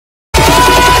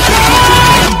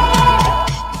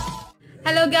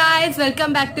Hello guys,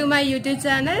 welcome back to my YouTube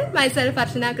channel. Myself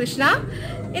Archana Krishna.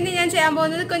 ഇന്ന് ഞാൻ ചെയ്യാൻ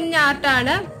പോകുന്നത് കുഞ്ഞു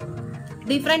ആർട്ടാണ്.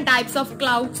 ഡിഫറെന്റ് ടൈപ്സ് ഓഫ്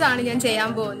ക്ലൗഡ്സ് ആണ് ഞാൻ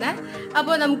ചെയ്യാൻ പോകുന്നത്.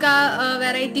 അപ്പോൾ നമുക്ക് ആ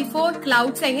വെറൈറ്റി 4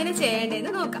 ക്ലൗഡ്സ് എങ്ങനെ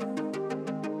ചെയ്യേണ്ടതെന്ന് നോക്കാം.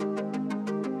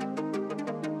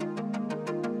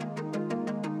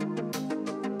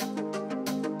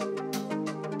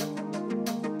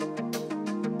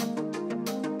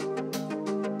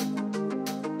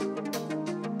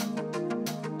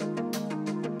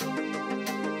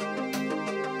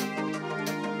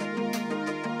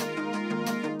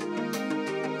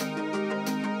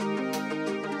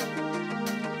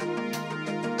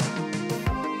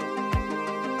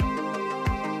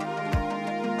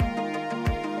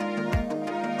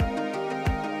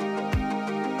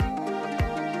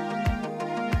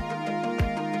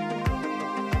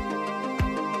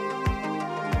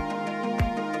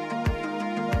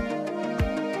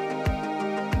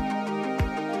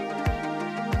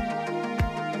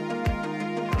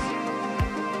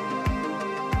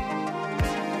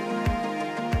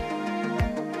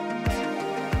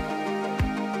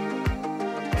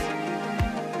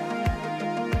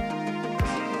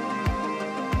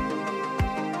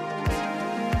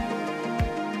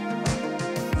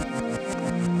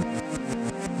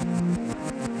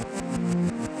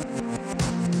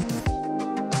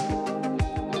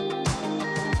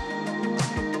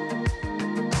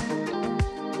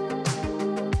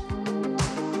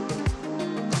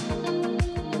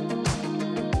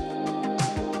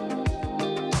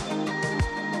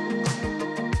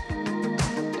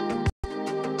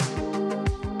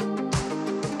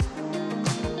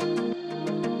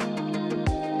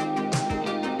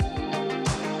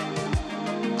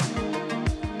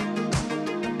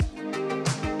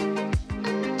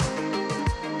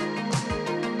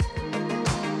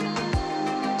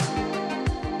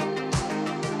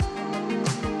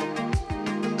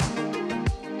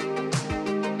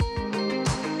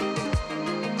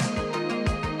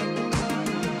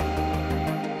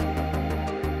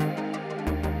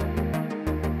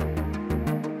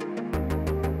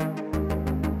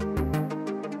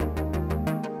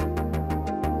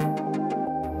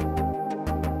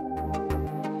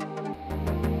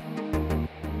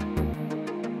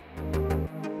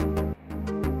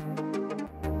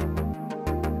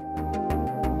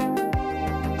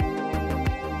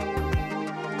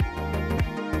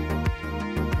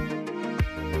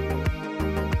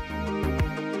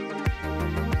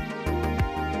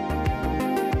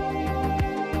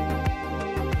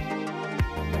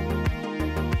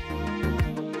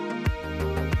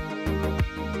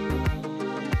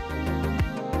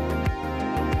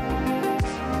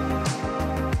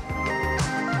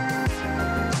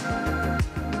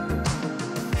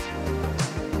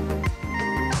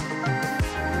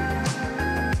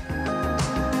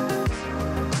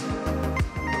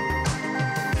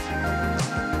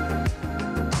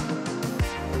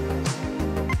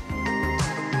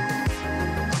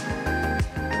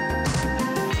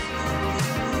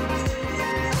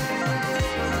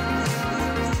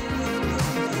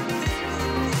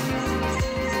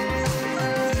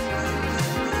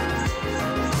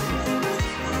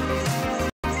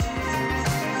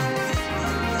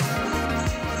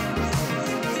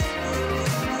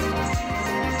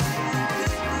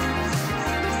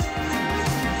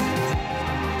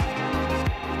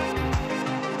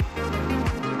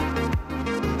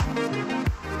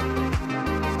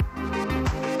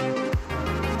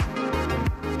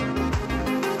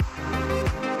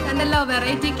 കണ്ടല്ലോ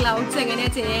വെറൈറ്റി ക്ലൗഡ്സ്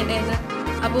എങ്ങനെയാണ് ചെയ്യേണ്ടതെന്ന്.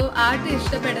 അപ്പോൾ ആർട്ട്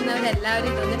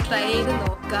ഇഷ്ടപ്പെടുന്നവരെല്ലാവരും ഇതൊന്ന് ട്രൈ ചെയ്ത്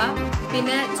നോക്കുക.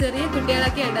 പിന്നെ ചെറിയ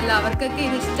കുട്ടികളൊക്കെ ഉണ്ടല്ലോ, അവർക്കൊക്കെ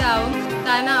ഇത് ഇഷ്ടമാവും.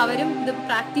 കാരണം അവരും ഇത്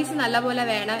പ്രാക്ടീസ് നല്ലപോലെ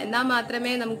വേണം. എന്നാൽ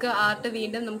മാത്രമേ നമുക്ക് ആർട്ട്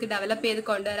വീണ്ടും നമുക്ക് ഡെവലപ്പ് ചെയ്ത്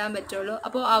കൊണ്ടുവരാൻ പറ്റുള്ളൂ.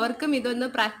 അപ്പോൾ അവർക്കും ഇതൊന്ന്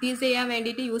പ്രാക്ടീസ് ചെയ്യാൻ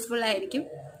വേണ്ടിയിട്ട് യൂസ്ഫുൾ ആയിരിക്കും.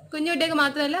 കുഞ്ഞുകുട്ടികൾക്ക്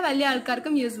മാത്രമല്ല വലിയ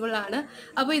ആൾക്കാർക്കും യൂസ്ഫുൾ ആണ്.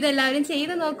 അപ്പോൾ ഇതെല്ലാവരും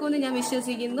ചെയ്ത് നോക്കുമെന്ന് ഞാൻ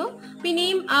വിശ്വസിക്കുന്നു.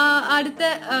 പിന്നെയും അടുത്ത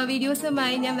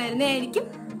വീഡിയോസുമായി ഞാൻ വരുന്നതായിരിക്കും.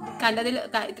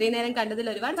 ഇത്രയും നേരം കണ്ടതിൽ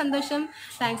ഒരുപാട് സന്തോഷം.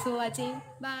 Thanks for watching.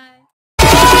 ബൈ.